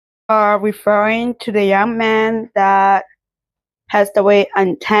are referring to the young man that passed away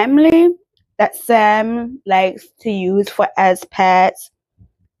untimely, that Sam likes to use for as pets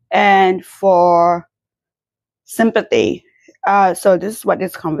and for sympathy. So this is what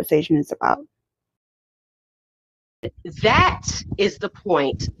this conversation is about. That is the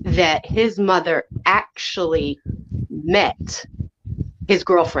point that his mother actually met his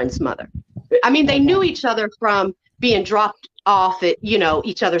girlfriend's mother. I mean, they knew each other from being dropped off at,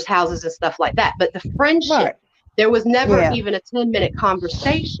 each other's houses and stuff like that. But the friendship, there was never even a 10-minute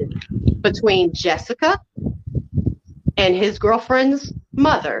conversation between Jessica and his girlfriend's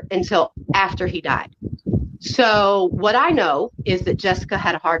mother until after he died. So what I know is that Jessica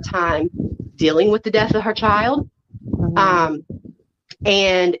had a hard time dealing with the death of her child.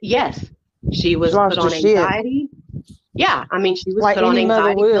 And yes, she was put on anxiety. Yeah, I mean, she was put on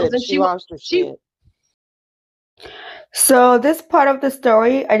anxiety pills, and she lost her shit. So this part of the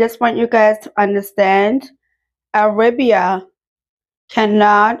story, I just want you guys to understand, Arabia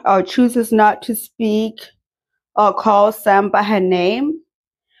cannot or chooses not to speak or call Sam by her name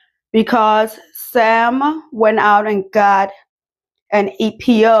because Sam went out and got an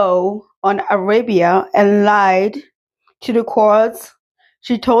EPO on Arabia and lied to the courts.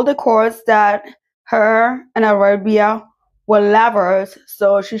 She told the courts that her and Arabia were lovers,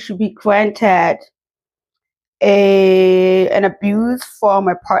 so she should be granted an abuse from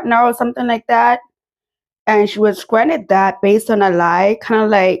a partner or something like that. And she was granted that based on a lie, kind of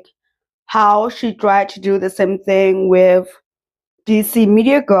like how she tried to do the same thing with DC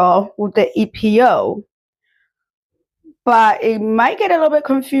Media Girl with the EPO. But it might get a little bit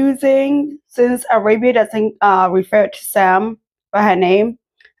confusing since Arabia doesn't refer to Sam by her name.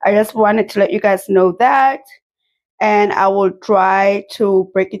 I just wanted to let you guys know that. And I will try to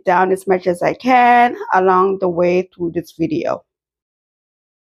break it down as much as I can along the way through this video.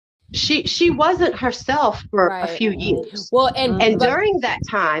 She wasn't herself for a few years. Well, and during the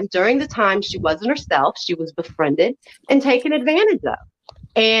time she wasn't herself, she was befriended and taken advantage of.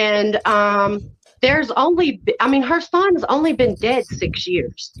 And her son's only been dead 6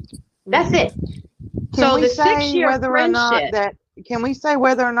 years. That's it. Can we say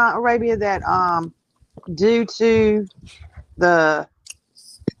whether or not Arabia that due to the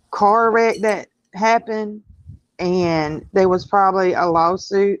car wreck that happened and there was probably a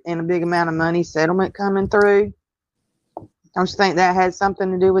lawsuit and a big amount of money settlement coming through, don't you think that had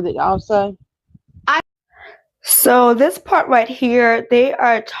something to do with it also? So this part right here, they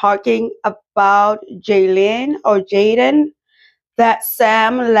are talking about Jalen or Jaden that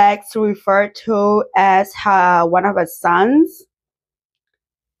Sam likes to refer to as one of her sons.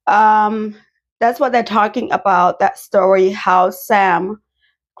 That's what they're talking about, that story, how Sam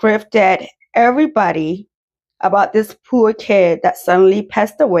grifted everybody about this poor kid that suddenly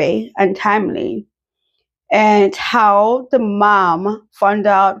passed away untimely, and how the mom found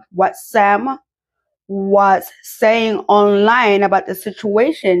out what Sam was saying online about the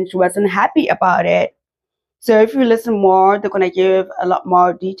situation. She wasn't happy about it. So if you listen more, they're going to give a lot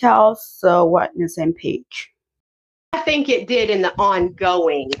more details, so we're on the same page. I think it did in the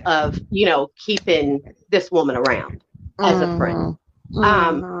ongoing of, keeping this woman around as a friend.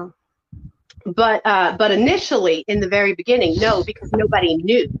 But initially, in the very beginning, no, because nobody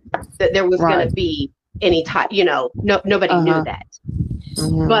knew that there was going to be any type, nobody knew that.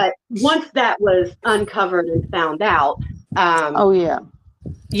 But once that was uncovered and found out, it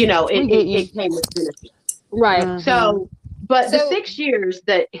came with benefit. Right. So, but the 6 years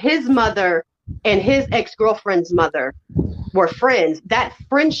that his mother and his ex-girlfriend's mother were friends, that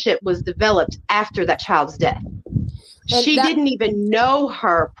friendship was developed after that child's death. And she didn't even know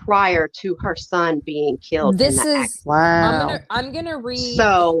her prior to her son being killed. This is wow. I'm gonna read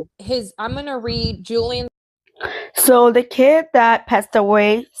I'm gonna read Julian. So the kid that passed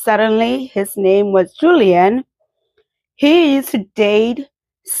away suddenly, his name was Julian. He used to date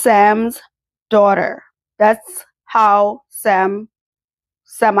Sam's daughter. That's how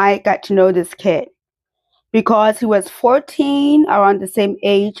I got to know this kid, because he was 14, around the same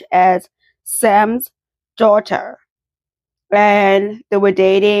age as Sam's daughter, and they were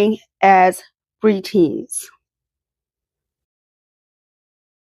dating as preteens.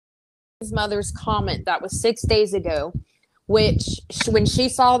 His mother's comment that was 6 days ago, which when she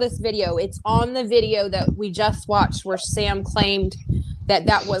saw this video, it's on the video that we just watched where Sam claimed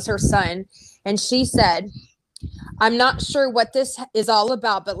that was her son. And she said, I'm not sure what this is all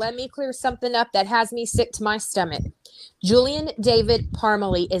about, but let me clear something up that has me sick to my stomach. Julian David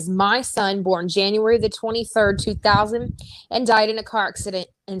Parmalee is my son, born January the 23rd, 2000, and died in a car accident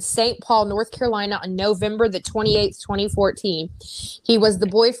in St. Paul, North Carolina on November the 28th, 2014. He was the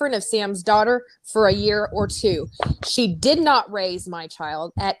boyfriend of Sam's daughter for a year or two. She did not raise my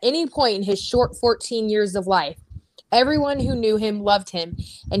child at any point in his short 14 years of life. Everyone who knew him loved him,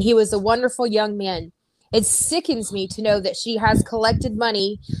 and he was a wonderful young man. It sickens me to know that she has collected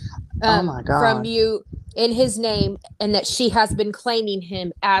money from you in his name, and that she has been claiming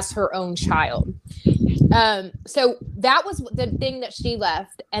him as her own child. So that was the thing that she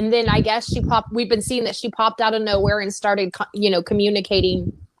left. And then I guess we've been seeing that she popped out of nowhere and started,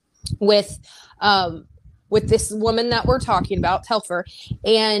 communicating with this woman that we're talking about, Telfer.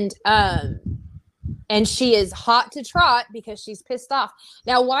 And she is hot to trot because she's pissed off.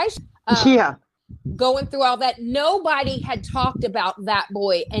 Now, why? Going through all that, nobody had talked about that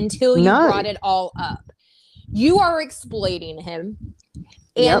boy until you brought it all up. You are exploiting him.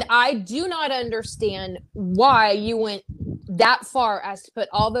 And I do not understand why you went that far as to put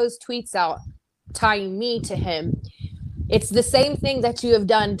all those tweets out tying me to him. It's the same thing that you have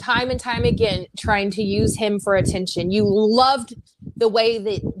done time and time again, trying to use him for attention. You loved the way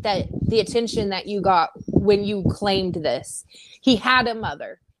that the attention that you got when you claimed this. He had a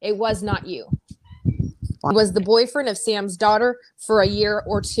mother. It was not you. He was the boyfriend of Sam's daughter for a year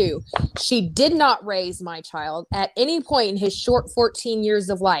or two. She did not raise my child at any point in his short 14 years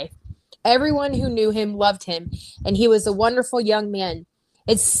of life. Everyone who knew him loved him, and he was a wonderful young man.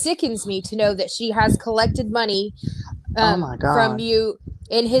 It sickens me to know that she has collected money from you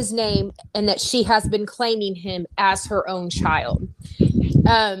in his name, and that she has been claiming him as her own child.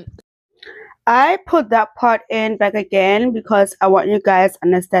 I put that part in back again because I want you guys to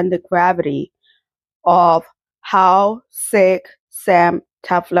understand the gravity of how sick Sam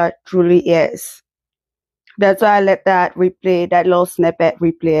Telfer truly is. That's why I let that little snippet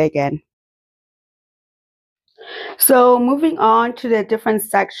replay again. So moving on to the different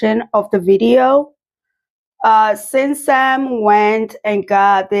section of the video. Since Sam went and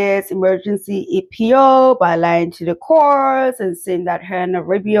got this emergency EPO by lying to the courts and saying that her and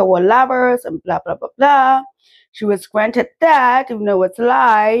Arabia were lovers and blah, blah, blah, blah, she was granted that, even though it's a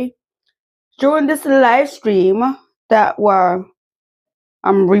lie. During this live stream that I'm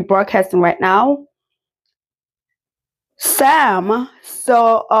rebroadcasting right now, Sam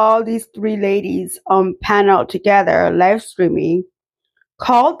saw all these three ladies on panel together live streaming,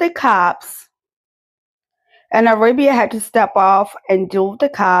 called the cops, and Arabia had to step off and deal with the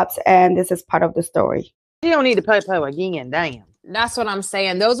cops, and this is part of the story. You don't need to po again, damn. That's what I'm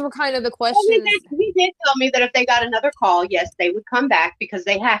saying. Those were kind of the questions. He did tell me that if they got another call, yes, they would come back because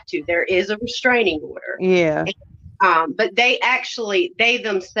they have to. There is a restraining order. Yeah. But they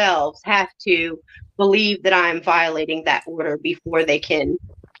themselves have to believe that I'm violating that order before they can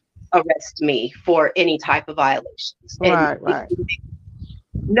arrest me for any type of violations. Right.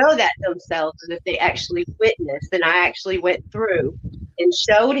 Know that themselves if they actually witnessed. And I actually went through and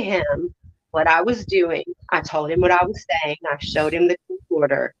showed him what I was doing. I told him what I was saying. I showed him the court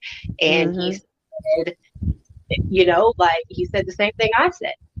order, and he said, he said the same thing I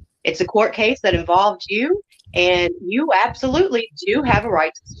said. It's a court case that involved you, and you absolutely do have a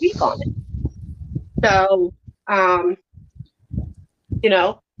right to speak on it. So,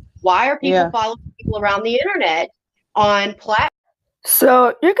 why are people following people around the internet on platforms?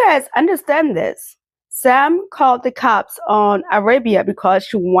 So you guys understand this. Sam called the cops on Arabia because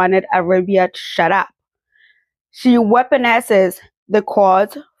she wanted Arabia to shut up. She weaponizes the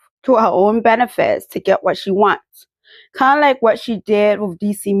court to her own benefits to get what she wants. Kind of like what she did with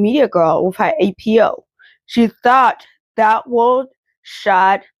DC Media Girl with her APO. She thought that would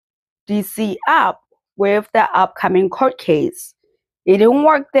shut DC up with the upcoming court case. It didn't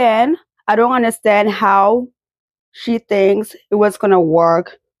work then. I don't understand how she thinks it was going to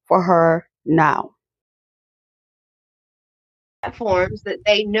work for her now. Platforms that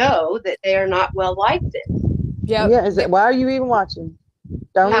they know that they are not well liked in. Yeah. Why are you even watching?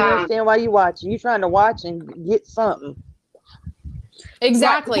 Don't even understand why you watching. You trying to watch and get something.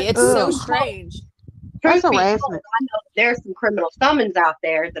 Exactly. It's so strange. That's harassment. I know there's some criminal summons out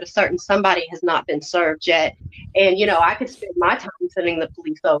there that a certain somebody has not been served yet. And, I could spend my time sending the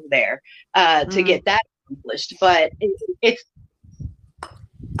police over there to get that accomplished. But it's,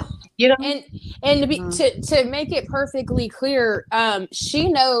 to make it perfectly clear,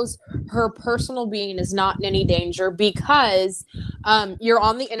 she knows her personal being is not in any danger because you're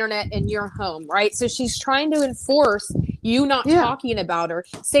on the internet and you're home, right? So she's trying to enforce You not talking about her,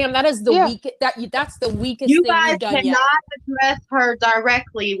 Sam. That is the weakest. That's the weakest thing you've done yet. You guys cannot address her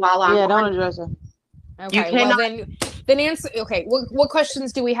directly while I'm. Yeah, don't address her. Okay, well then answer. Okay, what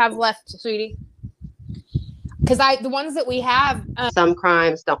questions do we have left, sweetie? Because the ones that we have, some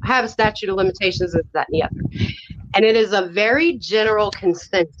crimes don't have a statute of limitations, this, that, and the other. And it is a very general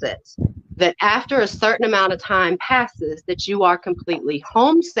consensus that after a certain amount of time passes, that you are completely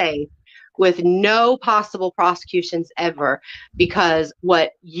home safe with no possible prosecutions ever, because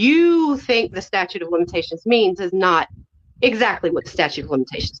what you think the statute of limitations means is not exactly what the statute of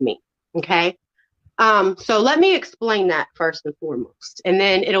limitations means. Okay. So let me explain that first and foremost, and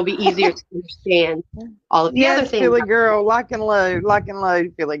then it'll be easier to understand all of the other things. Philly girl, lock and load,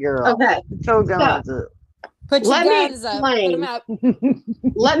 Philly girl. Okay. So guns up. Put your guns up. Put them up.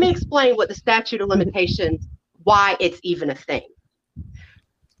 Let me explain what the statute of limitations, why it's even a thing.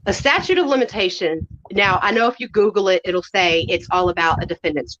 A statute of limitations. Now, I know if you Google it, it'll say it's all about a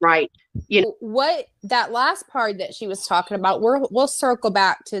defendant's right. You know what, that last part that she was talking about. We'll circle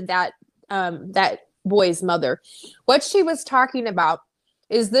back to that. That boy's mother. What she was talking about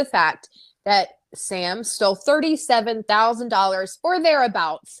is the fact that Sam stole $37,000 or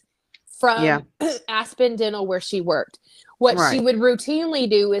thereabouts from Aspen Dental, where she worked. What she would routinely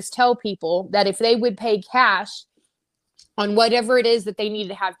do is tell people that if they would pay cash on whatever it is that they needed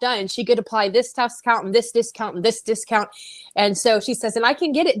to have done, she could apply this discount and this discount and this discount. And so she says, and I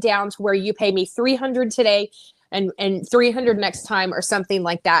can get it down to where you pay me $300 today and $300 next time or something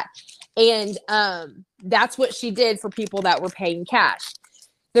like that. And that's what she did for people that were paying cash.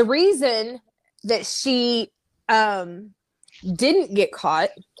 The reason that she didn't get caught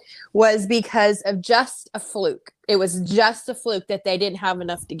was because of just a fluke. It was just a fluke that they didn't have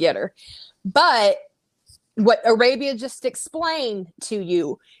enough to get her. But what Arabia just explained to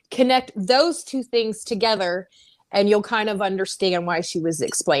you, connect those two things together, and you'll kind of understand why she was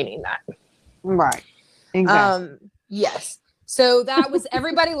explaining that. Right. Exactly. Yes. So that was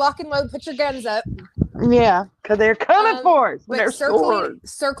everybody lock and load, put your guns up. Yeah, because they're coming for us. They're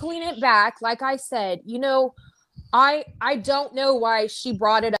circling it back, like I said, I don't know why she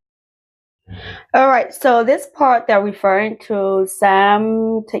brought it up. All right, so this part they're referring to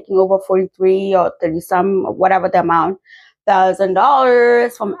Sam taking over 43 or 30 some, whatever the amount,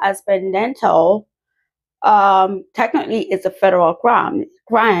 $1,000 from Aspen Dental. Technically it's a federal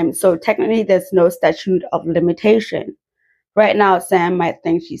crime, so technically there's no statute of limitation. Right now, Sam might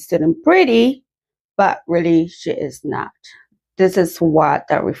think she's sitting pretty, but really she is not. This is what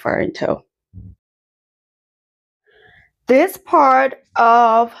they're referring to. This part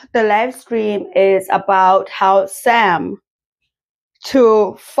of the live stream is about how Sam,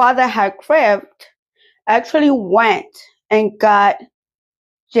 to father her crypt, actually went and got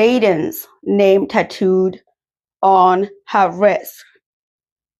Jaden's name tattooed on her wrist.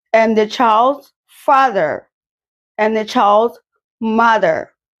 And the child's father and the child's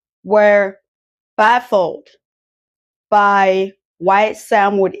mother were baffled by why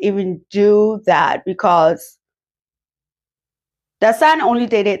Sam would even do that, because the son only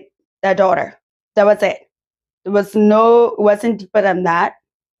dated their daughter. That was it. It wasn't deeper than that.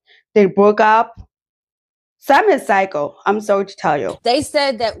 They broke up. Sam is psycho. I'm sorry to tell you. They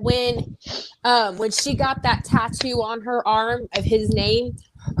said that when she got that tattoo on her arm of his name,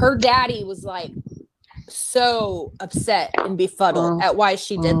 her daddy was like so upset and befuddled at why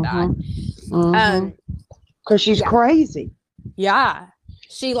she did that. Because she's crazy. Yeah.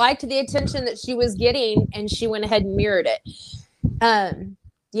 She liked the attention that she was getting, and she went ahead and mirrored it.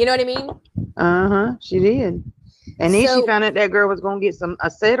 You know what I mean? She did. And then she found out that girl was going to get a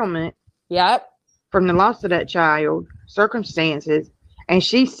settlement. Yep. From the loss of that child, circumstances, and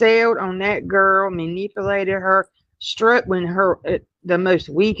she sailed on that girl, manipulated her, struck when her the most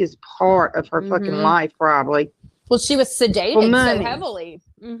weakest part of her fucking life, probably. Well, she was sedated so heavily.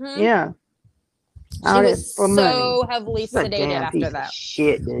 Yeah. She was so heavily sedated after that.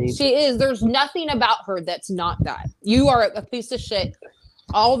 Shit, dude. She is. There's nothing about her that's not that. You are a piece of shit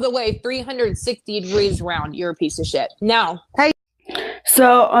all the way 360 degrees around. You're a piece of shit. Now, hey.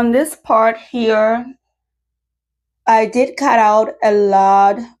 So on this part here, I did cut out a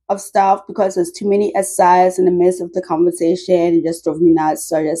lot of stuff because there's too many asides in the midst of the conversation. It just drove me nuts,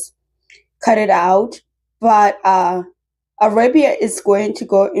 so I just cut it out. But Arabia is going to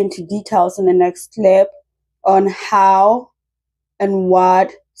go into details in the next clip on how and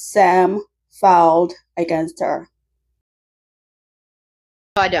what Sam filed against her.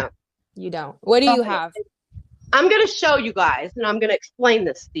 I don't. You don't. What do you have? I'm going to show you guys, and I'm going to explain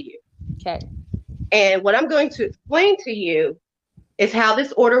this to you. Okay. And what I'm going to explain to you is how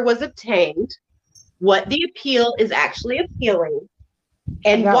this order was obtained, what the appeal is actually appealing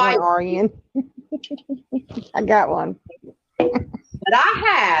and why. Arian. I got one. What I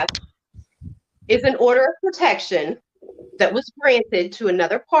have is an order of protection that was granted to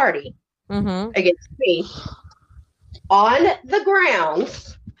another party against me on the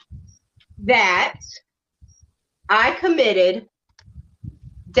grounds that I committed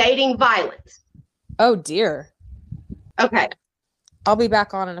dating violence. Oh dear. Okay. I'll be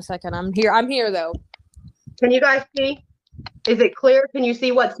back on in a second. I'm here though. Can you guys see? Is it clear? Can you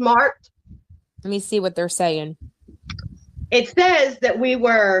see what's marked? Let me see what they're saying. It says that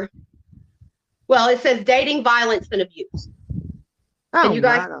it says dating violence and abuse. Oh, and you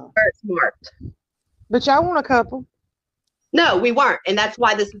guys were marked. But y'all want a couple. No, we weren't. And that's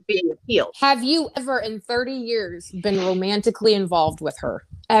why this is being appealed. Have you ever in 30 years been romantically involved with her?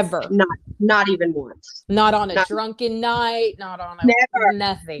 Ever? Not even once. Not on a drunken night, not on a never,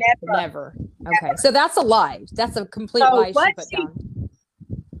 nothing. Never. Okay. So that's a lie. That's a complete lie she put down.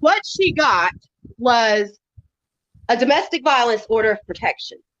 What she got was a domestic violence order of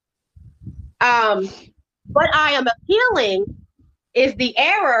protection. What I am appealing is the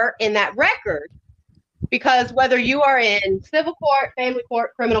error in that record, because whether you are in civil court, family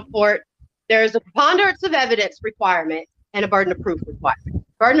court, criminal court, there's a preponderance of evidence requirement and a burden of proof requirement.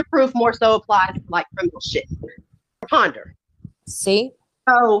 Burden of proof more so applies to like criminal shit. Ponder. See?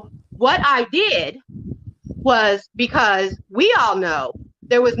 So what I did was, because we all know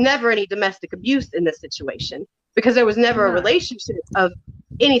there was never any domestic abuse in this situation, because there was never a relationship of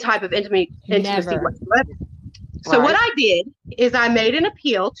any type of intimacy whatsoever. So what I did is I made an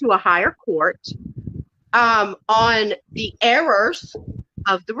appeal to a higher court on the errors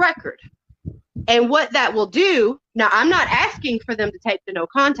of the record. And what that will do, now I'm not asking for them to take the no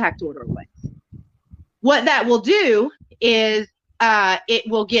contact order away. What that will do is it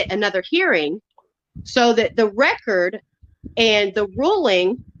will get another hearing so that the record and the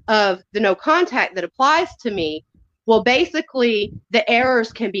ruling of the no contact that applies to me will basically, the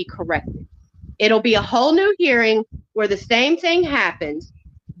errors can be corrected. It'll be a whole new hearing where the same thing happens,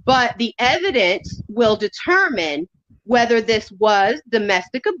 but the evidence will determine whether this was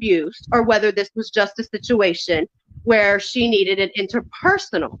domestic abuse or whether this was just a situation where she needed an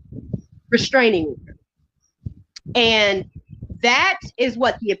interpersonal restraining order. And that is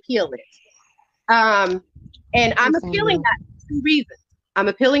what the appeal is. And I'm appealing that for two reasons. I'm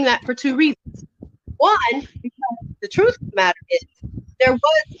appealing that for two reasons. One, because the truth of the matter is there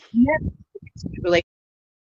was never a relationship